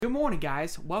Good morning,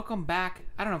 guys. Welcome back.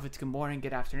 I don't know if it's good morning,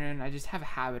 good afternoon. I just have a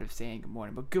habit of saying good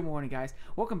morning, but good morning, guys.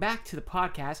 Welcome back to the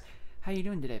podcast. How you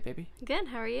doing today, baby? Good.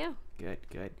 How are you? Good,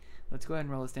 good. Let's go ahead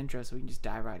and roll this intro so we can just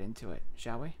dive right into it,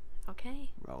 shall we? Okay.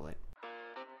 Roll it.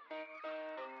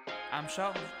 I'm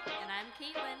Sheldon. And I'm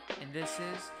Caitlin. And this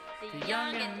is The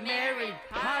Young and Married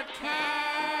Podcast.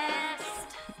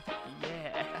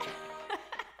 Yeah.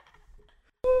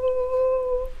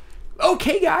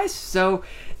 Okay, guys. So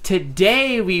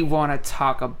today we want to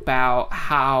talk about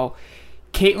how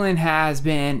Caitlin has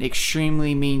been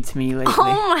extremely mean to me lately.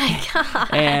 Oh my god.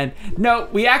 And no,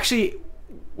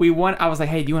 I was like,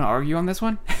 hey, do you want to argue on this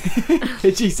one?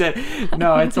 And she said,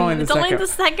 no, it's only the second. It's only the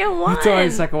second one. It's only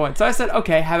the second one. So I said,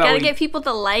 okay, how about Gotta get people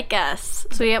to like us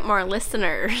so we get more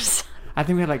listeners. I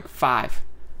think we had like 5.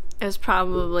 It was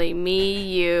probably me,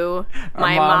 you, Our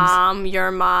my moms. mom, your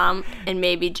mom, and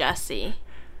maybe Jesse.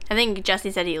 I think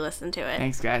Jesse said he listened to it.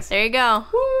 Thanks, guys. There you go.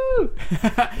 Woo!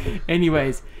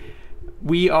 Anyways,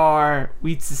 we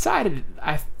decided,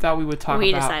 I thought we would talk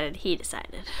We about... decided. He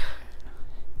decided.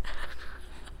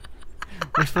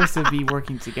 We're supposed to be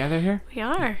working together here. We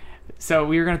are. So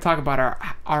we were going to talk about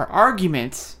our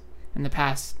arguments in the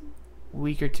past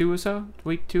week or two or so.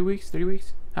 Week, 2 weeks, 3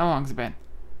 weeks? How long has it been?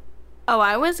 Oh,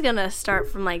 I was gonna start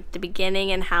from like the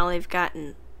beginning and how they've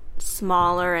gotten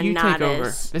smaller and You not take over.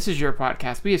 as. This is your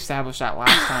podcast. We established that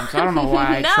last time, so I don't know why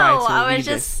I No, tried to I lead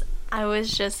was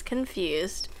this. just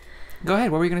confused. Go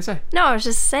ahead. What were you going to say? No, I was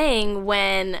just saying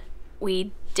when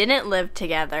we didn't live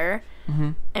together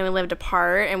Mm-hmm. and we lived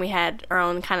apart and we had our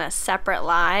own kind of separate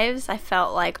lives, I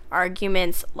felt like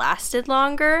arguments lasted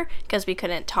longer because we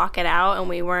couldn't talk it out and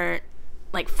we weren't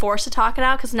like forced to talk it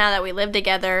out, because now that we live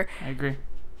together, I agree.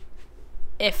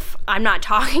 if I'm not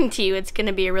talking to you, it's going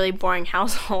to be a really boring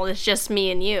household. It's just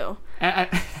me and you. I'm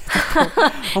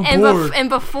And, bored. and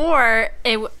before,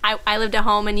 I lived at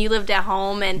home and you lived at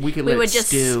home, and We could we let would just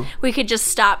stew. we could just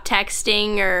stop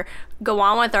texting or go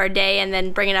on with our day and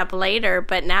then bring it up later.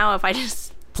 But now, if I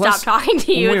just Plus, stop talking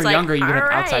to you, when we it's were like, younger, you had all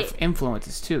outside right.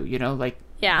 influences too. You know, like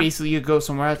Yeah. basically you go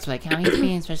somewhere else, like, oh, he's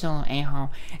being such a little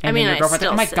a-hole. And I mean, then your I girlfriend's like,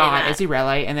 still oh my say god, that. is he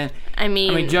really? And then I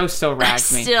mean, Joe still I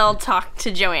rags me. still talk to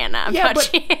Joanna Yeah, about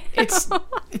but you.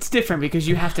 it's different because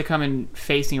you have to come and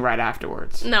face me right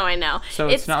afterwards. No, I know. So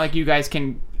it's not like you guys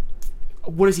can.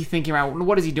 What is he thinking about?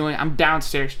 What is he doing? I'm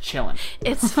downstairs chilling.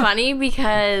 It's funny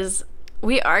because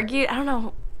we argued, I don't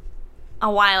know, a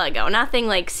while ago. Nothing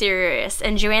like serious.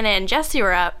 And Joanna and Jesse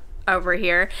were up over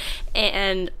here.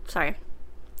 And, sorry.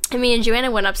 And me and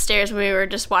Joanna went upstairs when we were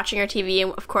just watching our TV.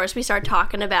 And, of course, we started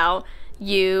talking about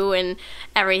you and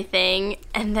everything.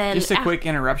 And then... Just a quick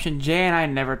interruption. Jay and I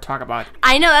never talk about.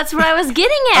 I know, that's what I was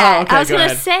getting at. Oh, okay, I was go going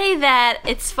to ahead. say that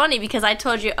it's funny because I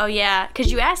told you, oh yeah,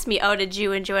 because you asked me, oh, did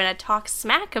you and Joanna talk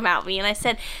smack about me? And I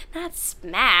said, not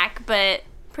smack, but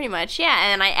pretty much,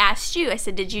 yeah. And I asked you, I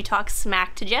said, did you talk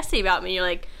smack to Jesse about me? And you're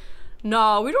like,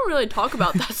 no, we don't really talk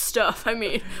about that stuff. I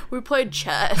mean, we played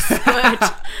chess,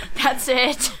 but that's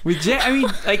it. With Jay, I mean,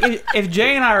 like if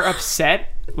Jay and I are upset,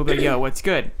 we'll be like, yo, what's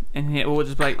good? And we'll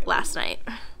just be like, Last night.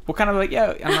 we'll kind of like,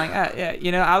 yo, I'm like, yeah,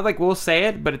 you know, I like, we'll say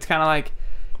it, but it's kind of like,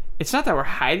 it's not that we're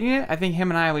hiding it. I think him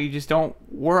and I, we just don't,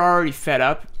 we're already fed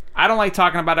up. I don't like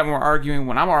talking about it when we're arguing.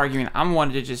 When I'm arguing, I'm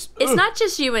one to just... It's not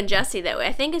just you and Jesse, though.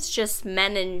 I think it's just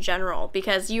men in general,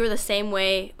 because you were the same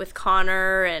way with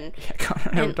Connor, and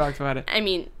Connor never talked about it. I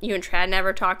mean, you and Trad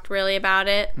never talked really about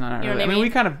it. No, not you know really. what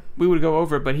I mean, we would go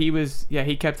over it, but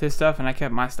he kept his stuff and I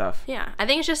kept my stuff. Yeah, I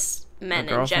think it's just men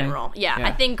girl in general. thing? Yeah, Yeah.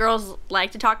 I think girls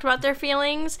like to talk about their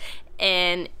feelings,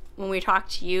 and when we talk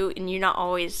to you, and you not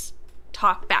always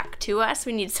talk back to us,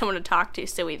 we need someone to talk to,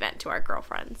 so we vent to our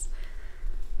girlfriends.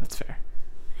 That's fair.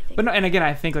 But no, and again,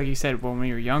 I think like you said, when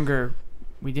we were younger,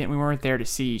 we weren't there to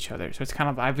see each other. So it's kind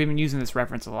of, I've been using this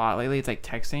reference a lot lately. It's like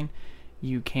texting.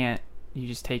 You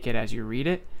just take it as you read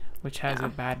it, which has a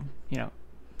bad,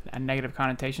 a negative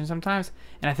connotation sometimes.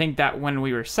 And I think that when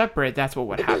we were separate, that's what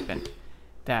would happen.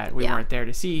 That we weren't there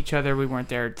to see each other. We weren't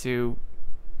there to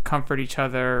comfort each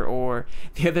other. Or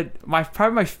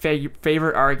probably my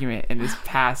favorite argument in this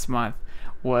past month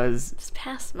was... This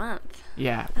past month.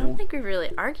 Yeah. I don't think we really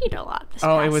argued a lot this past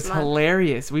month. It was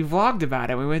hilarious. We vlogged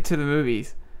about it. We went to the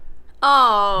movies.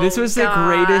 Oh, This was the God.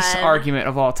 greatest argument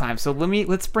of all time. So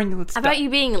let's About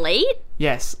you being late?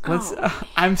 Yes.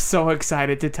 I'm so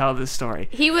excited to tell this story.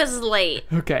 He was late.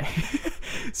 Okay.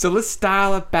 So let's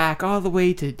dial it back all the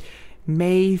way to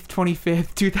May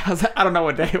 25th, 2000. I don't know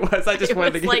what day it was. I just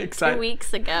wanted to It get was like excited. 2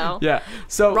 weeks ago. Yeah.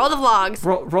 So Roll the vlogs.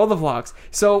 roll the vlogs.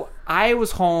 So I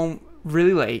was home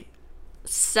really late.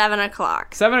 7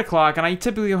 o'clock. 7 o'clock, and I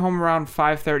typically go home around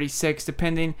 5:36,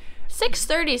 depending.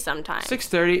 6:30 sometimes.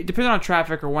 6:30, depending on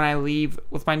traffic or when I leave.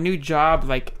 With my new job,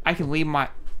 like I can leave my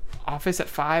office at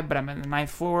 5, but I'm on the 9th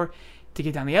floor to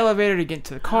get down the elevator, to get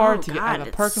into the car, to get out of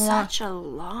the parking lot. It's such a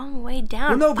long way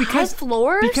down. Well, no, because 5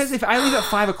 floors. Because if I leave at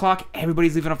 5 o'clock,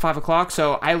 everybody's leaving at 5 o'clock.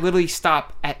 So I literally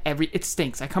stop at every. It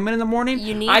stinks. I come in the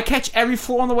morning. I catch every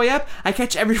floor on the way up. I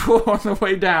catch every floor on the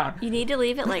way down. You need to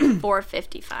leave at like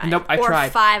 4:55. Nope, I tried.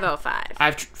 Or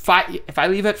 5:05. If I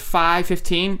leave at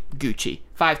 5:15, Gucci.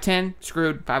 5:10,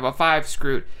 screwed. 5:05,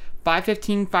 screwed.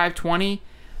 5:15, 5:20.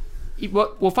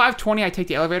 Well, 5:20, I take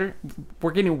the elevator.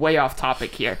 We're getting way off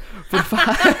topic here.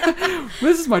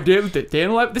 This is my day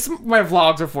life. This is what my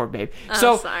vlogs are for, babe.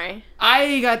 Oh, sorry.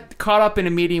 I got caught up in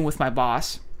a meeting with my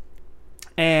boss,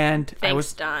 and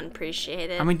Thanks, Don.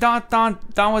 Appreciate it. I mean, Don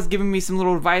was giving me some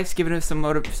little advice, giving us some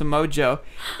mojo,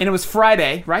 and it was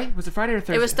Friday, right? Was it Friday or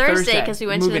Thursday? It was Thursday because we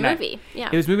went to the movie. Yeah.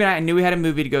 It was movie night. I knew we had a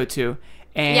movie to go to.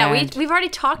 And yeah, we've already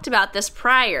talked about this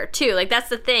prior too. Like that's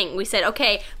the thing. We said,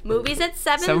 okay, movies at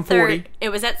 7:30. It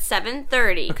was at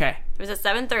 7:30. Okay. It was at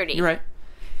 7:30. You're right.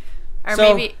 Or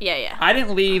so, maybe yeah. I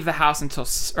didn't leave the house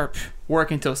or work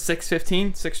until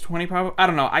 6:15, 6:20 probably. I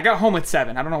don't know. I got home at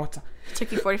 7. I don't know what time. It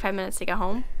took you 45 minutes to get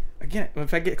home? Again,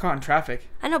 if I get caught in traffic.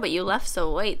 I know, but you left so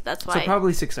late. That's why. So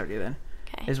probably 6:30 then.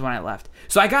 Okay. Is when I left.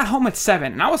 So I got home at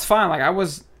 7 and I was fine. Like I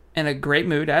was in a great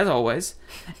mood as always,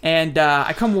 and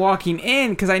I come walking in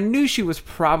because I knew she was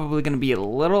probably going to be a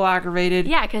little aggravated.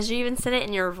 Yeah, because you even said it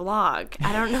in your vlog.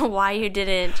 I don't know why you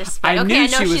didn't just. I know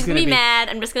she's gonna be mad.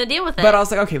 I'm just gonna deal with it. But I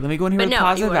was like, okay, let me go in here with a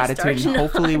positive attitude, and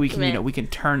hopefully we can, we can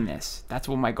turn this. That's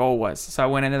what my goal was. So I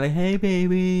went in and like, hey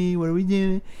baby, what are we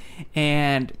doing?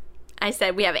 And I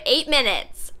said we have 8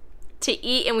 minutes to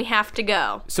eat and we have to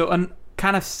go. So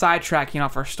kind of sidetracking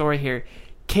off our story here.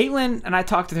 Caitlin and I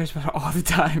talk to her about it all the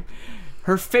time.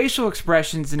 Her facial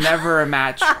expressions never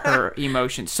match her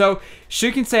emotions. So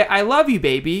she can say, I love you,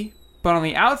 baby. But on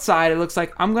the outside, it looks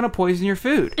like I'm going to poison your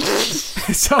food.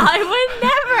 So I would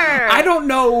never. I don't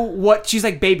know what she's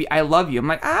like, baby, I love you. I'm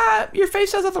like, your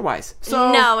face says otherwise.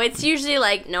 So no, it's usually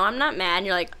like, no, I'm not mad. And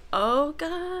you're like, oh,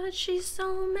 God, she's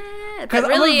so mad. But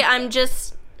really, I'm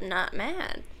just not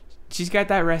mad. She's got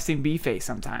that resting bee face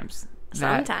sometimes.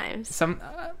 Sometimes.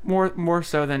 More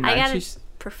so than I got it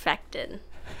perfected.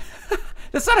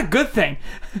 That's not a good thing.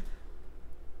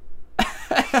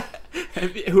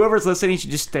 Whoever's listening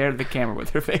should just stare at the camera with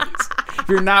her face. If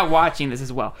you're not watching this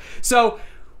as well. So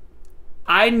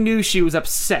I knew she was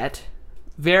upset,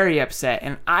 very upset,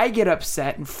 and I get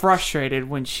upset and frustrated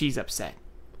when she's upset.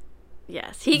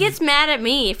 Yes, he gets mad at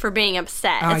me for being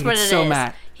upset. That's what it is. So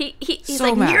mad. He's so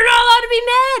like, mad. You're not allowed to be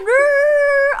mad.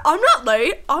 I'm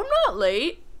not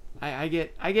late. I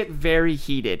get very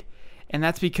heated, and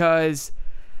that's because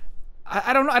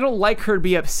I don't like her to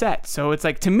be upset. So it's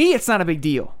like, to me, it's not a big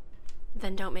deal.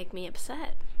 Then don't make me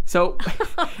upset. So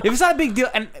if it's not a big deal,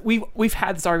 and we've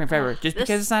had this argument forever, just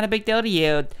because it's not a big deal to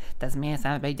you doesn't mean it's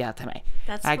not a big deal to me.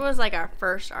 That was like our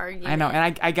first argument. I know,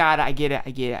 and I get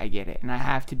it, and I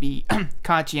have to be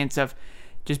conscious of,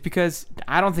 just because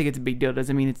I don't think it's a big deal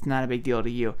doesn't mean it's not a big deal to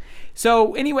you.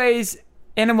 So anyways,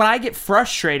 and then when I get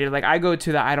frustrated, like I go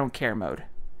to the I don't care mode.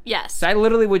 Yes. So I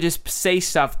literally would just say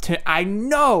stuff I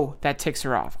know that ticks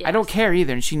her off. Yes. I don't care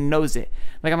either, and she knows it.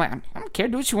 Like I'm like, I don't care,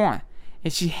 do what you want.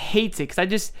 And she hates it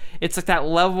because it's like that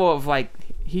level of like,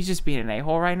 he's just being an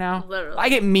a-hole right now. Literally. I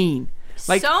get mean.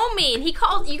 Like, so mean. He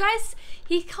calls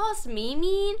me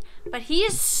mean, but he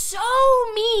is so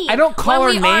mean. I don't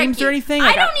call her names or anything.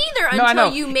 Like, I don't either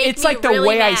until you make me really mad. It's like the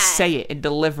way I say it and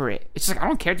deliver it. It's like, I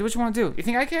don't care. Do what you want to do. You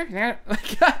think I care?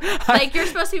 Like you're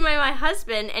supposed to be my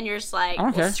husband, and you're just like,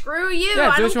 well, screw you.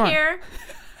 Yeah, I don't care.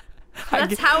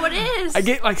 That's how it is. I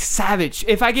get like savage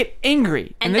if I get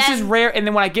angry, and this is rare. And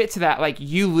then when I get to that, like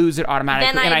you lose it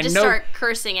automatically. Then I just start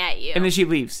cursing at you, and then she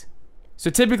leaves. So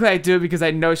typically I do it because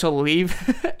I know she'll leave,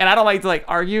 and I don't like to like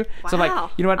argue. Wow. So I'm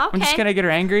like, you know what? Okay. I'm just gonna get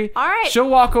her angry. All right. She'll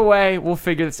walk away. We'll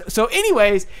figure this. So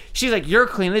anyways, she's like, you're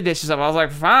cleaning the dishes up. I was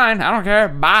like, fine. I don't care.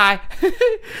 Bye.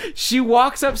 She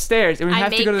walks upstairs, and we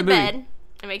have to go to the movie.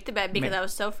 I make the bed because I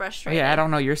was so frustrated. Yeah, I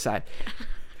don't know your side.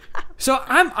 So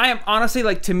I am honestly,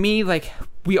 like, to me, like,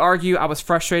 we argue, I was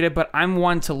frustrated, but I'm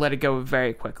one to let it go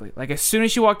very quickly. Like, as soon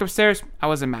as she walked upstairs, I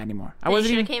wasn't mad anymore. You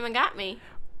should have came and got me.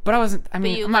 But I wasn't, I'm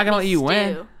not going to let you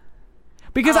win.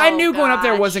 Because I knew going up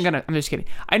there wasn't going to, I'm just kidding.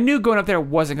 I knew going up there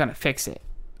wasn't going to fix it.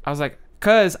 I was like,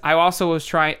 because I also was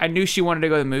trying, I knew she wanted to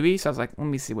go to the movie, so I was like, let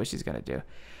me see what she's going to do.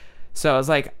 So I was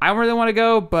like, I really want to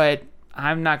go, but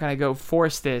I'm not going to go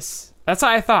force this. That's how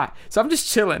I thought. So I'm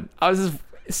just chilling. I was just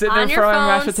sitting on there your throwing phone,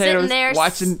 mashed potatoes, sitting there,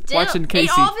 watching Casey.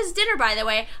 Ate all of his dinner, by the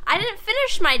way. I didn't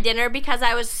finish my dinner because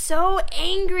I was so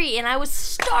angry and I was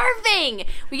starving.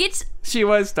 She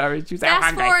was starving. She was like,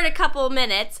 fast forward a couple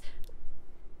minutes.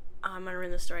 Oh, I'm gonna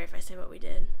ruin the story if I say what we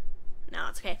did. No,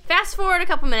 it's okay. Fast forward a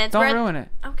couple minutes. Don't ruin it.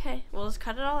 Okay, we'll just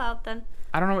cut it all out then.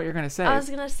 I don't know what you're gonna say. I was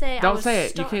gonna say. Don't say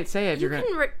it. You can't say it. You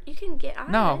can get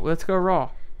on No, it. let's go raw.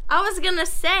 I was gonna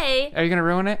say. Are you gonna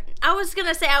ruin it? I was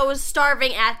gonna say I was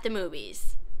starving at the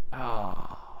movies.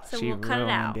 Oh, So she we'll cut it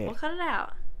out. ruined We'll cut it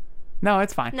out. No,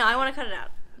 it's fine. No, I want to cut it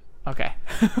out. Okay.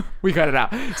 We cut it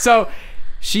out. So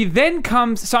she then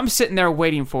comes. So I'm sitting there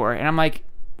waiting for her, and I'm like,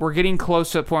 we're getting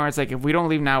close to the point where it's like, if we don't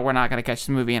leave now, we're not gonna catch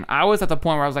the movie. And I was at the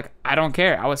point where I was like, I don't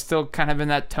care. I was still kind of in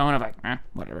that tone of like,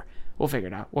 whatever. We'll figure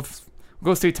it out. We'll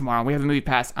go see it tomorrow. We have the movie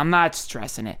pass. I'm not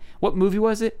stressing it. What movie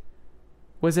was it?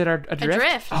 Was it Adrift?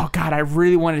 Adrift. Oh God, I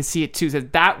really wanted to see it too. So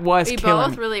that was We killing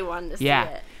both me. really wanted to see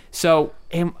it. So,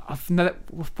 another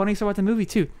funny story about the movie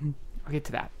too. I'll get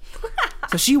to that.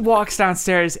 So she walks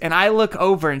downstairs, and I look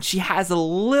over, and she has a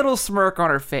little smirk on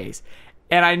her face,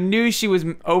 and I knew she was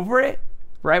over it.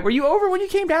 Right? Were you over when you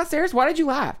came downstairs? Why did you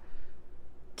laugh?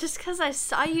 Just because I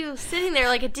saw you sitting there,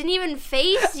 like it didn't even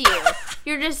faze you.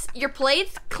 Your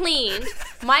plate's clean,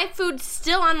 my food's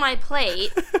still on my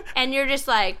plate, and you're just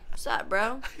like, what's up,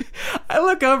 bro? I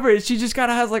look over and she just kind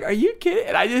of has like, are you kidding?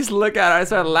 And I just look at her. I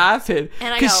start laughing.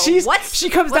 And I go, she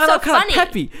comes down so all kind of funny?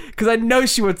 peppy because I know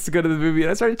she wants to go to the movie.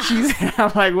 And I started cheesing.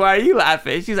 I'm like, why are you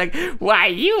laughing? She's like, why are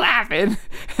you laughing?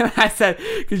 And I said,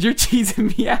 because you're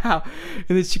cheesing me out.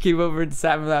 And then she came over and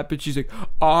sat in my lap and she's like,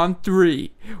 on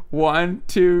 3. 1,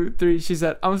 2, 3. She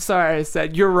said, I'm sorry. I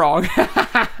said, you're wrong.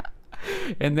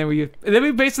 And then we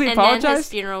basically apologized. And then his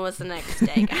funeral was the next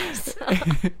day, guys.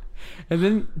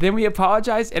 And then we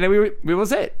apologized, and then we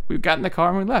was it. We got in the car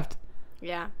and we left.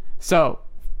 Yeah. So,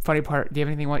 funny part. Do you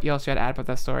have anything else you had to add about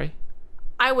that story?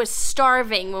 I was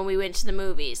starving when we went to the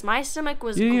movies. My stomach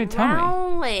was You didn't even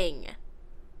tell me.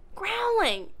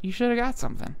 growling. You should have got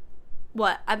something.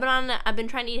 What? I've been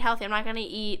trying to eat healthy. I'm not gonna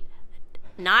eat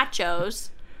nachos.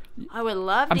 I would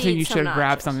love to I'm saying eat you some should have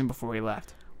grabbed nachos. something before we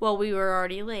left. Well, we were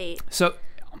already late. So,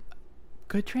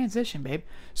 good transition, babe.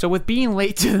 So with being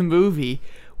late to the movie,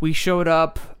 we showed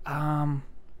up right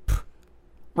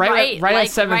at 7:30. Right at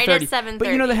 7:30. But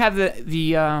you know they have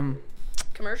the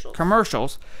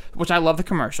commercials, which I love the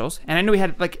commercials. And I knew we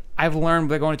had, like, I've learned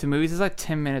by going to movies, it's like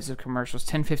 10 minutes of commercials,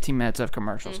 10, 15 minutes of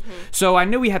commercials. Mm-hmm. So I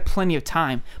knew we had plenty of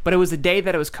time, but it was the day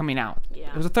that it was coming out. Yeah.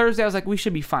 It was a Thursday. I was like, we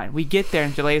should be fine. We get there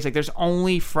and Delay's like, there's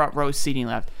only front row seating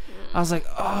left. I was like,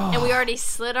 oh. And we already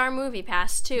slid our movie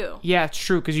pass, too. Yeah, it's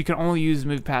true, because you can only use the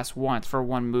movie pass once for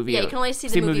one movie. Yeah, you can only see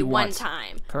the movie one once.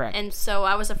 time. Correct. And so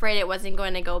I was afraid it wasn't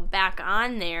going to go back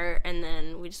on there, and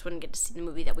then we just wouldn't get to see the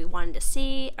movie that we wanted to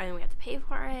see, and then we have to pay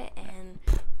for it, and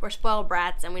we're spoiled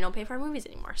brats, and we don't pay for our movies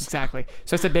anymore. So. Exactly.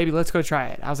 So I said, baby, let's go try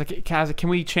it. I was like, can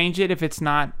we change it if it's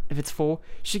full?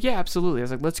 She's like, yeah, absolutely. I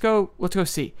was like, let's go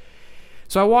see.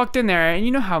 So I walked in there, and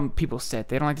you know how people sit.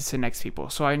 They don't like to sit next to people.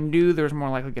 So I knew there was more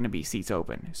likely going to be seats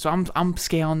open. So I'm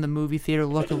scaling the movie theater,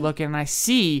 looking, and I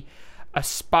see a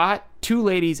spot, 2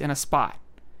 ladies in a spot.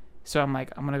 So I'm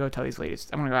like, I'm going to go tell these ladies.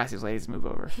 I'm going to go ask these ladies to move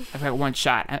over. I've got one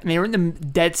shot. And they were in the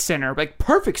dead center, like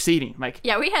perfect seating. Like,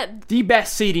 yeah, we had the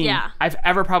best seating Yeah. I've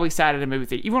ever probably sat at a movie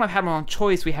theater. Even when I've had my own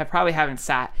choice, we probably haven't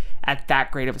sat at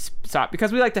that great of a spot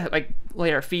because we like to like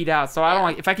lay our feet out. So I don't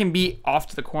like, if I can be off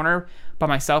to the corner by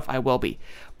myself, I will be.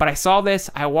 But I saw this.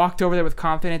 I walked over there with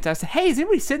confidence. I said, hey, is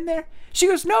anybody sitting there? She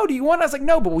goes, no, do you want? I was like,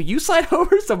 no, but will you slide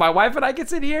over so my wife and I can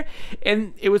sit here?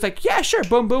 And it was like, yeah, sure.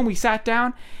 Boom, boom. We sat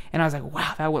down. And I was like,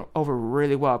 wow, that went over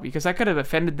really well because I could have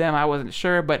offended them. I wasn't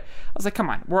sure. But I was like, come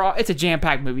on. It's a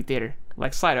jam-packed movie theater.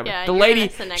 Like, slide over. Yeah, the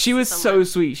lady, she was so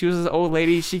sweet. She was this old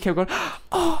lady. She kept going,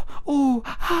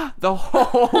 the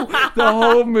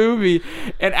whole movie.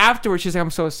 And afterwards, she's like,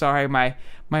 I'm so sorry. My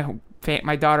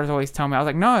daughters always tell me. I was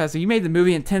like, no, you made the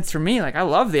movie intense for me. Like, I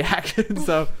love the action.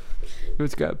 So it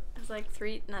was good. It was like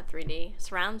not 3D,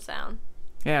 surround sound.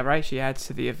 Yeah, right. She adds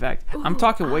to the effect. I'm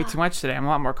talking way too much today. I'm a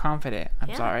lot more confident.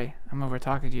 I'm sorry. I'm over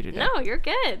talking to you today. No, you're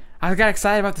good. I got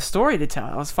excited about the story to tell.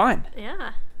 It was fun.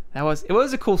 Yeah. It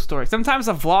was a cool story. Sometimes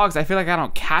the vlogs, I feel like I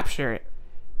don't capture it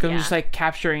because I'm just like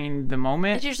capturing the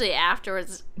moment. It's usually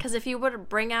afterwards. Because if you were to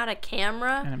bring out a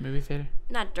camera In a movie theater?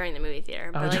 not during the movie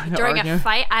theater, but during like the during a argument?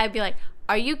 fight, I'd be like,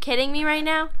 "Are you kidding me right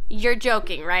now? You're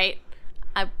joking, right?"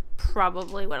 I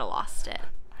probably would have lost it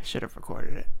I should have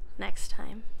recorded it. next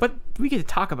time. But we get to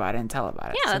talk about it and tell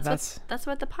about it. Yeah, so that's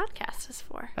what the podcast is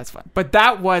for. that's fun. But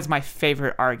that was my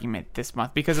favorite argument this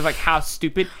month because of like how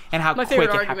stupid and how My quick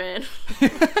favorite it argument.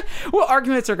 happened. Well,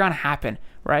 arguments are gonna happen,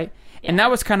 right? And that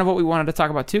was kind of what we wanted to talk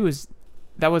about too. Is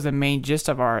that was the main gist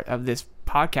of this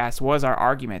podcast, was our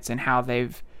arguments and how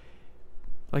they've,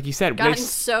 like you said, gotten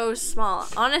so small.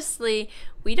 Honestly,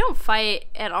 we don't fight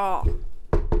at all.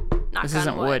 This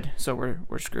isn't wood, so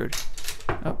we're screwed.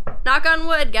 Oh. Knock on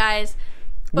wood, guys.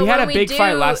 But we had a big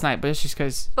fight last night, but it's just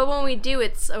because... But when we do,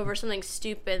 it's over something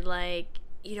stupid, like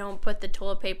you don't put the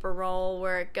toilet paper roll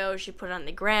where it goes, you put it on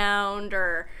the ground,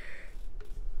 or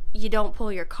you don't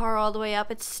pull your car all the way up.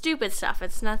 It's stupid stuff.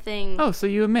 It's nothing... Oh, so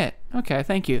you admit. Okay,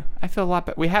 thank you. I feel a lot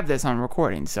better. We have this on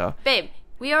recording, so... Babe,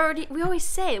 we always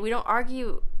say we don't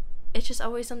argue. It's just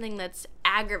always something that's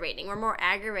aggravating. We're more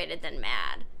aggravated than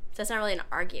mad. So that's not really an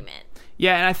argument.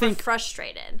 Yeah, and I think... We're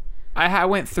frustrated. I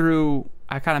went through...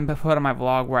 I kind of put on my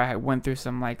vlog where I went through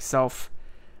some, like,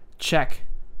 self-check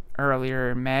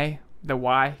earlier in May. The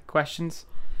why questions.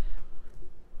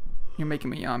 You're making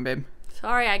me yawn, babe.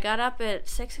 Sorry, I got up at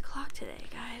 6 o'clock today,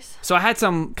 guys. So I had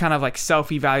some kind of, like,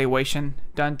 self-evaluation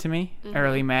done to me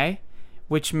early May,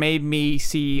 which made me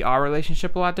see our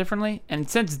relationship a lot differently. And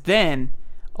since then,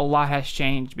 a lot has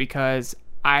changed because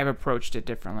I've approached it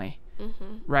differently.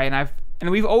 Right? And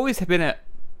we've always been an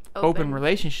open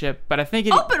relationship, but I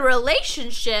think open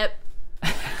relationship?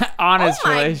 Honest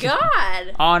relationship. Oh my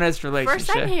god. Honest relationship. First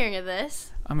time hearing of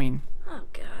this. I mean, oh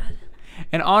god.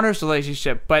 An honest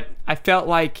relationship, but I felt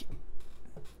like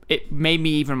it made me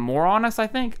even more honest, I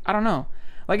think. I don't know.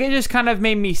 Like, it just kind of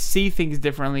made me see things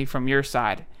differently from your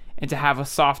side and to have a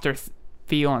softer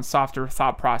feel and softer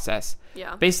thought process.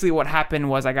 Yeah. Basically, what happened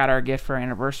was I got her a gift for her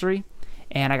anniversary,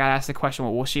 and I got asked the question,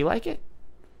 well, will she like it?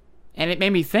 And it made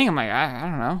me think. I'm like, I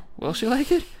don't know. Will she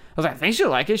like it? I was like, I think she'll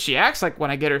like it. She acts like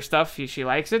when I get her stuff, she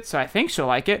likes it, so I think she'll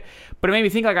like it. But it made me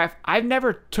think, like, I've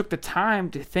never took the time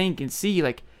to think and see,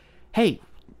 like, hey,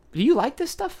 do you like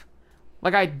this stuff?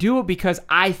 Like, I do it because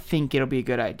I think it'll be a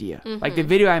good idea. Like, the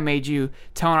video I made you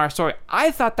telling our story,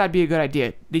 I thought that'd be a good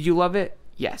idea. Did you love it?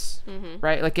 Yes.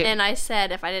 Right? Like, and I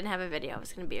said if I didn't have a video, I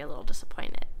was going to be a little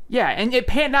disappointed. Yeah, and it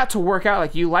panned out to work out.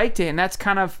 Like, you liked it, and that's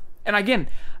kind of... And again,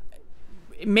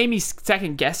 it made me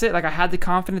second guess it. Like, I had the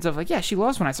confidence of, like, yeah, she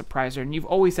loves when I surprise her. And you've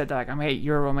always said that, like, hey,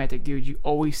 you're a romantic dude. You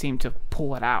always seem to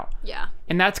pull it out. Yeah.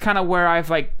 And that's kind of where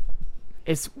I've, like...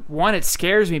 It's... One, it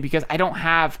scares me because I don't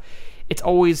have... It's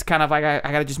always kind of like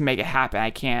I got to just make it happen.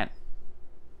 I can't...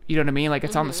 You know what I mean? Like,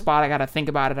 it's on the spot. I got to think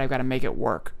about it. I've got to make it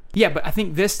work. Yeah, but I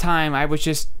think this time I was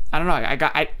just... I don't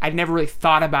know. I'd never really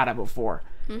thought about it before.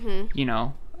 You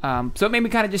know? So it made me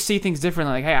kind of just see things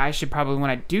differently. Like, hey, I should probably, when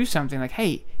I do something, like,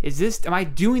 hey, am I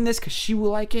doing this because she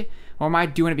will like it? Or am I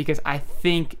doing it because I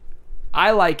think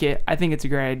I like it, I think it's a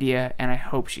great idea, and I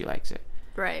hope she likes it?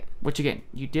 Right. Which, again,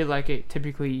 you did like it.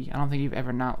 Typically, I don't think you've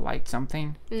ever not liked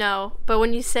something. No, but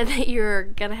when you said that you were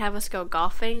going to have us go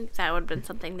golfing, that would have been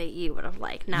something that you would have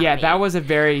liked, not Yeah, me. that was a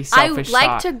very selfish I like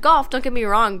thought. to golf, don't get me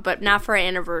wrong, but not for an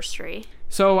anniversary.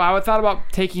 So I thought about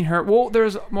taking her. Well,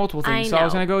 there's multiple things. So I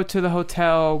was know. gonna go to the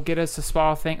hotel, get us a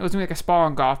spa thing. It was gonna be like a spa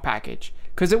and golf package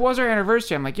because it was our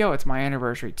anniversary. I'm like, yo, it's my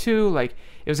anniversary too. Like,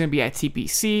 it was gonna be at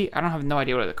TPC. I don't have no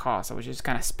idea what it cost. I was just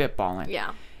kind of spitballing.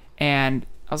 Yeah. And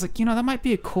I was like, that might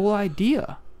be a cool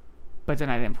idea. But then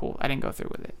I didn't go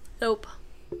through with it. Nope.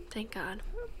 Thank God.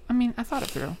 I mean, I thought it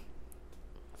through.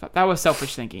 That was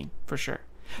selfish thinking for sure.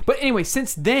 But anyway,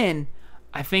 since then,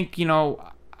 I think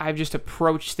I've just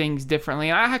approached things differently.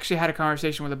 And I actually had a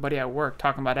conversation with a buddy at work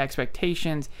talking about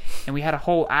expectations, and we had a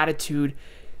whole attitude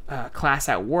class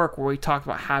at work where we talked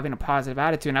about having a positive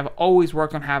attitude. And I've always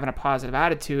worked on having a positive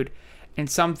attitude. And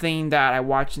something that I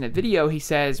watched in the video, he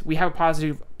says, we have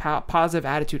a positive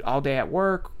attitude all day at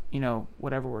work,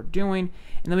 whatever we're doing.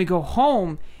 And then we go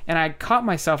home, and I caught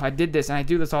myself, I did this, and I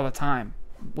do this all the time.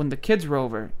 When the kids were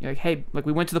over, you're like, hey, like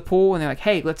we went to the pool, and they're like,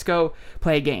 hey, let's go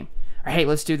play a game. Or, hey,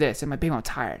 let's do this. And I'm like, babe, I'm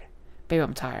tired.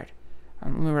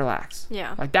 Let me relax.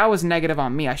 Yeah. Like, that was negative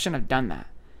on me. I shouldn't have done that.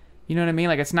 You know what I mean?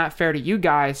 Like, it's not fair to you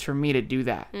guys for me to do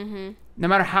that. Mm-hmm. No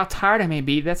matter how tired I may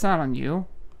be, that's not on you.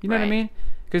 You know what I mean?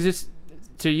 Because it's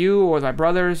to you or my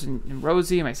brothers and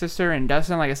Rosie and my sister and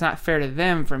Dustin, like, it's not fair to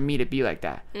them for me to be like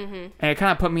that. Mm-hmm. And it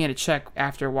kind of put me in a check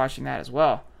after watching that as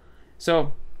well.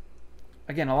 So,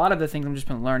 again, a lot of the things I've just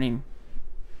been learning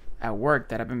at work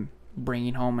that I've been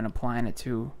bringing home and applying it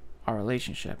to our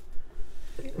relationship.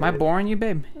 Am I boring you,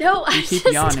 babe? No, you keep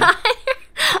yawning. Tired.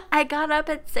 I got up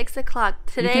at 6 o'clock.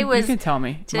 Today you can tell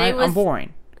me. I'm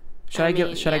boring. Should I get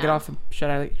off? Should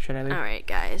I leave? All right,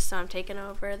 guys. So I'm taking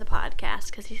over the podcast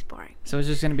because he's boring. So it's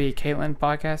just gonna be a Caitlin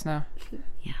podcast now.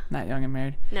 Yeah. Not Young and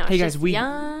Married. No. Hey it's guys,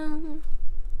 young.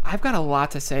 I've got a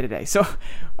lot to say today. So,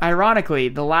 ironically,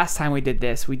 the last time we did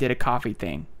this, we did a coffee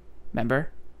thing. Remember?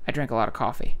 I drank a lot of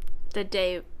coffee. The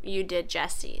day you did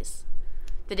Jesse's.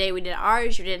 The day we did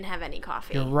ours, you didn't have any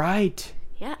coffee. You're right.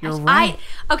 Yeah. You're right.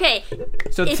 Okay.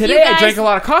 So if today you guys- I drank a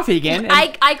lot of coffee again. And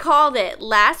I called it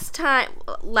last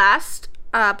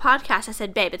podcast. I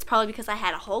said, babe, it's probably because I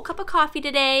had a whole cup of coffee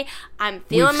today. I'm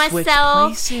feeling We've switched myself.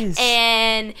 places.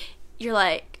 And you're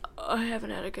like, oh, I haven't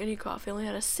had any coffee. I only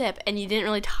had a sip. And you didn't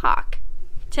really talk.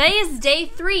 Today is day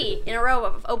 3 in a row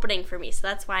of opening for me, so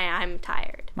that's why I'm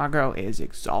tired. My girl is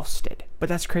exhausted. But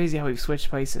that's crazy how we've switched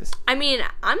places. I mean,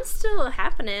 I'm still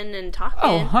happening and talking.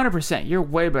 Oh, 100%. You're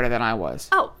way better than I was.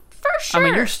 Oh, for sure. I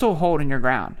mean, you're still holding your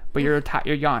ground, but you're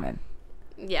yawning.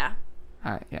 Yeah.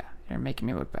 Yeah, you're making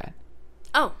me look bad.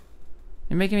 Oh.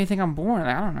 You're making me think I'm boring.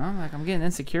 Like, I don't know. Like, I'm getting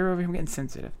insecure over here. I'm getting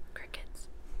sensitive. Crickets.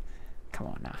 Come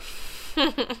on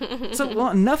now. So, well,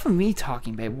 enough of me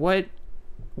talking, babe.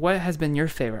 What has been your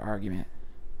favorite argument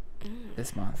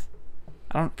this month?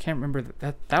 Can't remember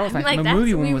that was my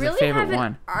movie one was a favorite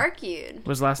one. Argued.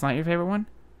 Was last night your favorite one?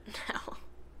 No.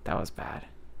 That was bad.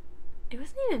 It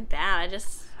wasn't even bad.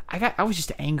 I was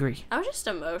just angry. I was just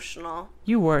emotional.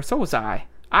 You were. So was I.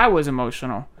 I was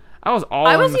emotional. I was all.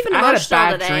 I was even I had a emotional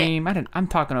bad today. dream. I'm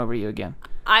talking over you again.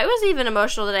 I was even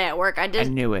emotional today at work. I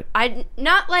knew it.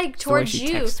 Not like It's the way towards she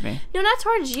you. texted me. No, not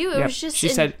towards you. It Yep. was just. She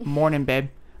said, "Morning, babe."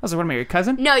 I was like, "What am I, your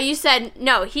cousin?" No, you said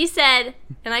no. He said,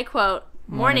 and I quote,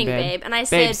 "Morning, babe." And I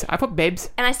said, "Babes." I put babes.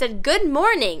 And I said, "Good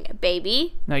morning,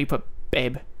 baby." No, you put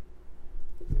babe.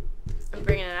 I'm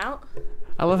bringing it out.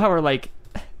 I love how we're like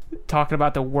talking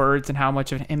about the words and how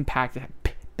much of an impact it had.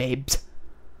 Babes.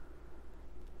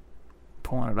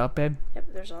 Pulling it up, babe. Yep,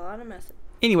 there's a lot of messages.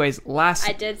 Anyways,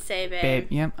 I did say babe. babe.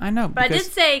 Yeah, I know. But I did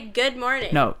say good morning.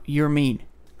 No, you're mean.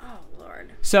 Oh,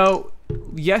 Lord. So,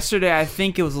 yesterday, I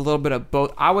think it was a little bit of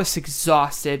both. I was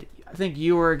exhausted. I think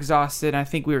you were exhausted. I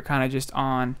think we were kind of just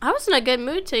on. I was in a good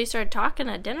mood till you started talking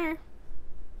at dinner.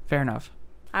 Fair enough.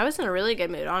 I was in a really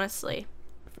good mood, honestly.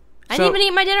 I So- didn't even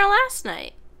eat my dinner last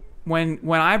night. When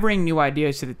I bring new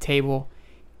ideas to the table,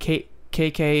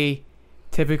 KK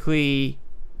typically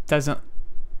doesn't.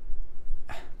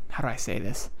 How do I say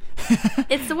this?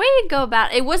 It's the way you go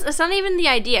about it. It's not even the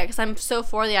idea, because I'm so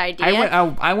for the idea.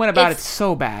 I went about it It's-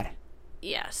 so bad.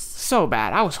 Yes. So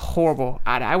bad. I was horrible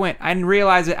at it. I didn't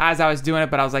realize it as I was doing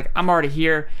it, but I was like, I'm already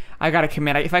here. I gotta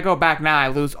commit. If I go back now, I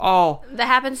lose all. That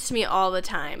happens to me all the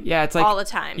time. Yeah, it's like all the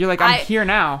time. You're like, I'm here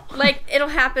now. Like, it'll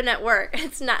happen at work.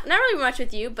 It's not really much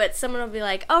with you, but someone will be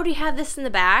like, oh, do you have this in the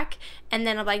back? And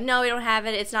then I'm like, no, we don't have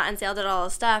it. It's not on sale. Did all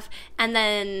the stuff. And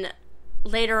then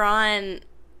later on,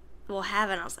 we'll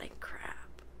have it. And I was like, crap.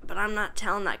 But I'm not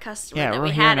telling that customer that we're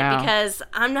we here had now. it, because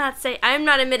I'm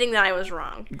not admitting that I was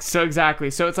wrong. So exactly.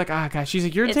 So it's like, oh gosh, she's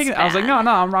like, you're It's taking. I was like, bad.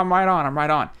 no, I'm right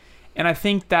on. And I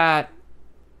think that,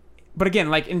 but again,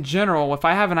 like in general, if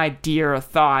I have an idea or a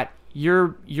thought,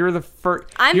 you're the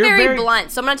first. I'm very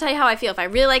blunt, so I'm gonna tell you how I feel. If I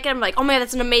really like it, I'm like, oh my god,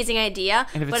 that's an amazing idea.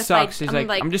 And if it but sucks, if she's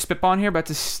like, I'm just spitballing here, but it's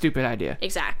a stupid idea.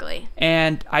 exactly.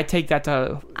 And I take that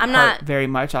to I'm heart not- very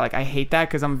much. I hate that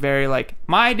because I'm very like,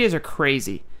 my ideas are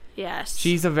crazy. Yes.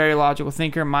 She's a very logical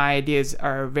thinker. My ideas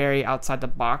are very outside the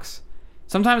box.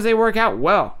 Sometimes they work out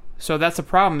well. So that's the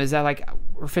problem, is that like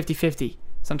we're 50-50.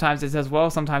 Sometimes it does well,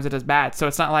 sometimes it does bad. So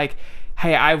it's not like,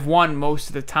 hey, I've won most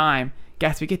of the time.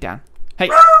 Gatsby, get down. Hey,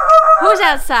 Who's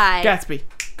outside? Gatsby,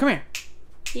 come here.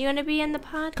 You want to be in the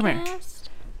podcast? Come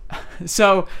here.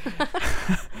 So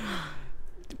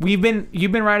you've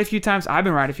been right a few times. I've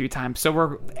been right a few times.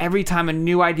 So every time a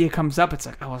new idea comes up, it's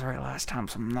like, I was right last time,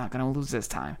 so I'm not gonna lose this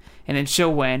time. And then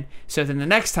she'll win. So then the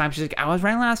next time she's like, I was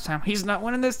right last time. He's not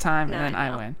winning this time, No, and then I I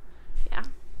know. win. Yeah.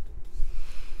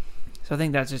 So I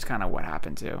think that's just kind of what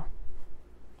happened too.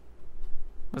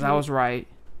 Was I was right.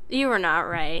 You were not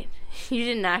right. You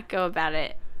did not go about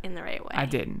it in the right way. I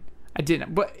didn't.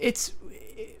 But it's.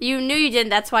 You knew you didn't.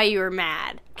 That's why you were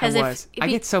mad. I was. I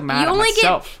get so mad at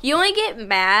myself. You only get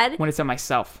mad. When it's on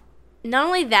myself. Not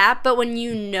only that, but when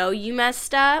you know you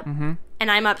messed up, Mm-hmm.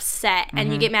 and I'm upset,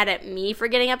 and you get mad at me for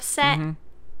getting upset.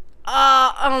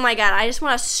 Oh my god! I just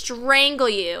want to strangle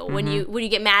you when you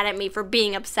get mad at me for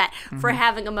being upset, for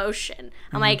having emotion.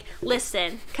 I'm like,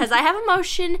 listen, because I have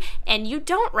emotion and you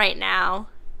don't right now.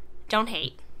 Don't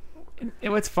hate.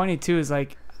 And what's funny too is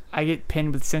like, I get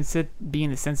pinned with being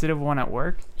the sensitive one at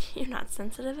work. You're not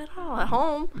sensitive at all at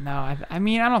home. No, I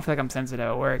mean, I don't feel like I'm sensitive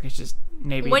at work. It's just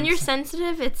maybe When you're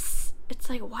sensitive, it's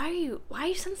like, why are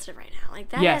you sensitive right now? Like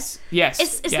that. Yes.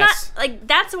 It's yes. not like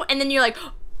that's and then you're like,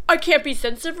 I can't be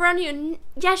sensitive around you.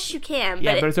 Yes, you can.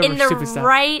 Yeah, but it's over in the stupid stuff.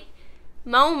 right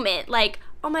moment, like,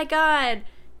 oh my god,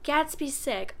 Gatsby's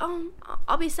sick. Oh,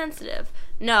 I'll be sensitive.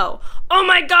 No. Oh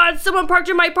my god, someone parked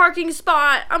in my parking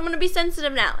spot. I'm gonna be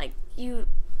sensitive now. Like, you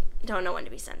don't know when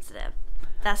to be sensitive.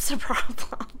 That's the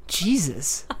problem.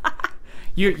 Jesus.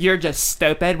 You're just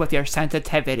stupid with your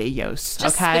sensitivity, Yos.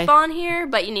 Just Okay. spitballing here,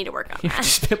 but you need to work on that.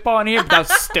 Spitballing here, but that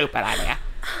was a stupid idea.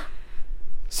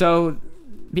 So,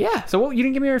 yeah. So, you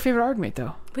didn't give me your favorite argument,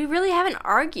 though. We really haven't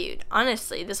argued,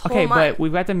 honestly, this whole Okay, month. but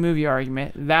we've got the movie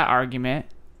argument. That argument.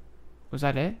 Was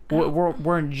that it?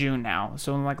 We're in June now,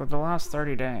 so in like the last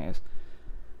 30 days.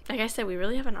 Like I said, we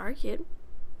really haven't argued.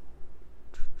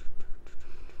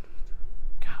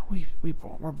 God,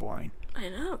 we're boring. I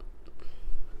know.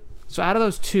 So out of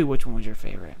those two, which one was your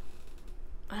favorite?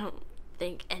 I don't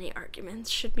think any arguments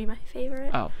should be my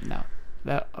favorite. Oh no,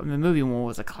 the movie one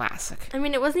was a classic. I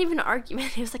mean, it wasn't even an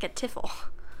argument. It was like a tiffle.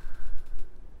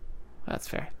 That's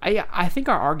fair. I think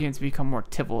our arguments become more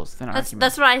tiffles than arguments.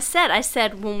 That's what I said. I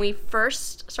said when we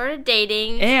first started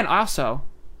dating. And also,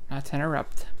 not to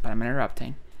interrupt, but I'm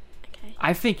interrupting. Okay.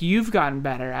 I think you've gotten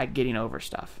better at getting over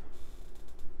stuff.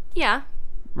 Yeah.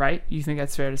 Right? You think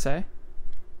that's fair to say?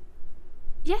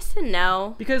 Yes and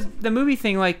no. Because the movie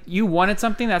thing, like, you wanted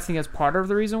something, that's, I think that's part of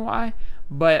the reason why.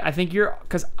 But I think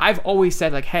because I've always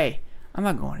said, like, hey, I'm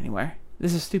not going anywhere.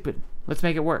 This is stupid. Let's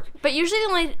make it work. But usually the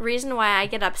only reason why I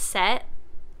get upset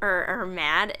or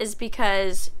mad is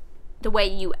because the way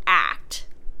you act.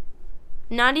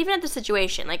 Not even at the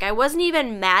situation. Like, I wasn't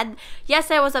even mad. Yes,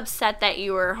 I was upset that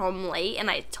you were home late, and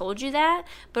I told you that.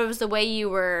 But it was the way you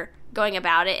were going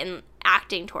about it and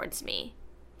acting towards me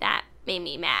that made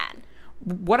me mad.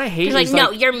 What I hate is like, no,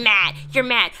 you're mad. You're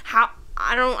mad. How?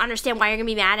 I don't understand why you're going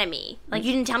to be mad at me. Like,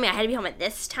 you didn't tell me I had to be home at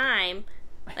this time.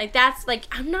 Like, that's, like,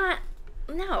 I'm not...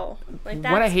 No. Like,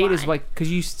 that's what I hate why. is, like,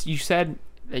 because you said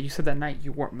that night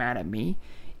you weren't mad at me.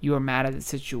 You were mad at the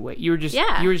situation. You were just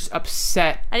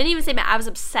upset. I didn't even say mad. I was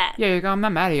upset. Yeah, you're like, I'm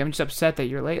not mad at you. I'm just upset that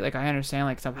you're late. Like, I understand,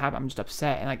 like, stuff happened. I'm just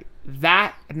upset. And, like,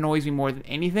 that annoys me more than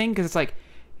anything because it's like,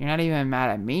 you're not even mad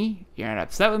at me. You're not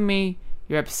upset with me.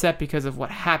 You're upset because of what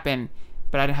happened,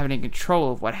 but I didn't have any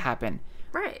control of what happened.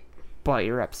 Right. But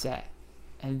you're upset.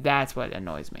 And that's what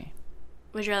annoys me.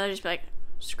 Would you rather just be like,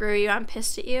 screw you, I'm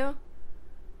pissed at you?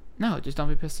 No, just don't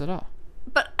be pissed at all.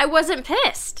 But I wasn't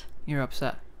pissed. You're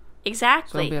upset.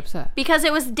 Exactly. So don't be upset. Because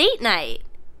it was date night.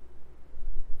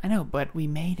 I know, but we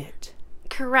made it.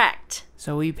 Correct.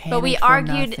 So we panicked But we for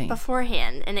argued nothing.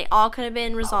 beforehand, and it all could have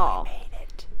been resolved. But we made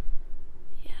it.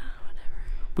 Yeah,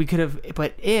 whatever. We could have,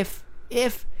 but if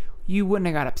you wouldn't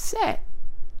have got upset,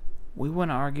 we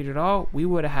wouldn't have argued at all. We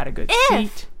would have had a good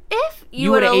seat. If you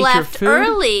You would would've have ate your left food.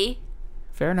 early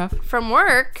Fair enough. from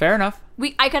work, Fair enough.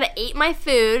 I could have ate my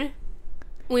food.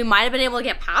 We might have been able to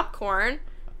get popcorn.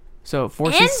 So four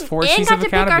And seats got of to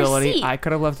pick our accountability. seat. I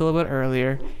could have left a little bit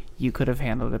earlier. You could have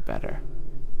handled it better.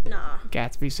 Nah.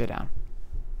 Gatsby, sit down.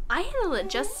 I handled it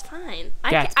just fine.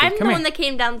 Gatsby, I'm come the here. one that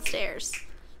came downstairs.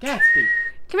 Gatsby.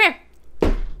 Come here.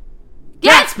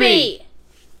 Gatsby!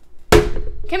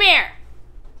 Come here.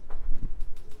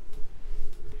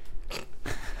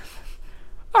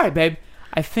 All right, babe.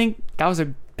 I think that was a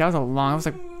long. That was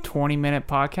like 20-minute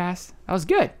podcast. That was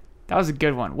good. That was a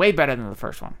good one. Way better than the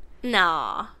first one.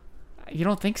 No. You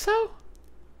don't think so?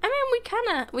 I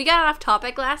mean, we got off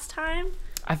topic last time.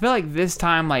 I feel like this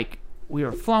time, like, we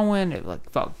were flowing. It like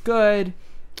felt good.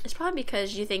 It's probably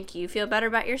because you think you feel better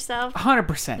about yourself.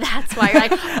 100%. That's why you're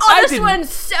like, oh, this one's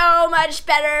so much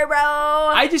better, bro.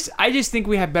 I just think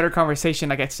we had better conversation.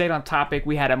 Like, I stayed on topic.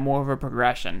 We had a more of a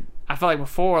progression. I felt like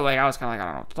before, like, I was kind of like, I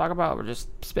don't know what to talk about. We're just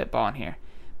spitballing here.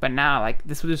 But now, like,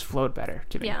 this just flowed better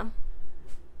to me. Yeah.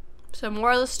 So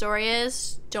moral of the story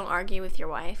is, don't argue with your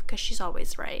wife because she's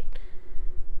always right.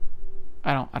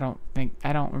 I don't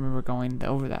remember going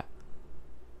over that.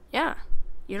 Yeah.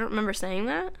 You don't remember saying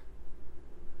that?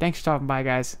 Thanks for stopping by,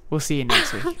 guys. We'll see you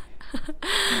next week. All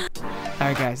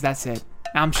right, guys, that's it.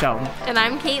 I'm Sheldon. And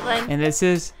I'm Caitlin. And this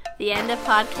is The end of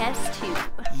podcast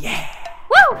 2. Yeah.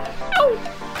 Woo!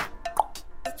 Oh!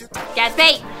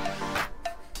 Gatsby!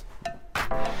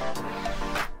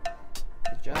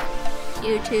 Good job.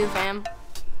 You too, fam.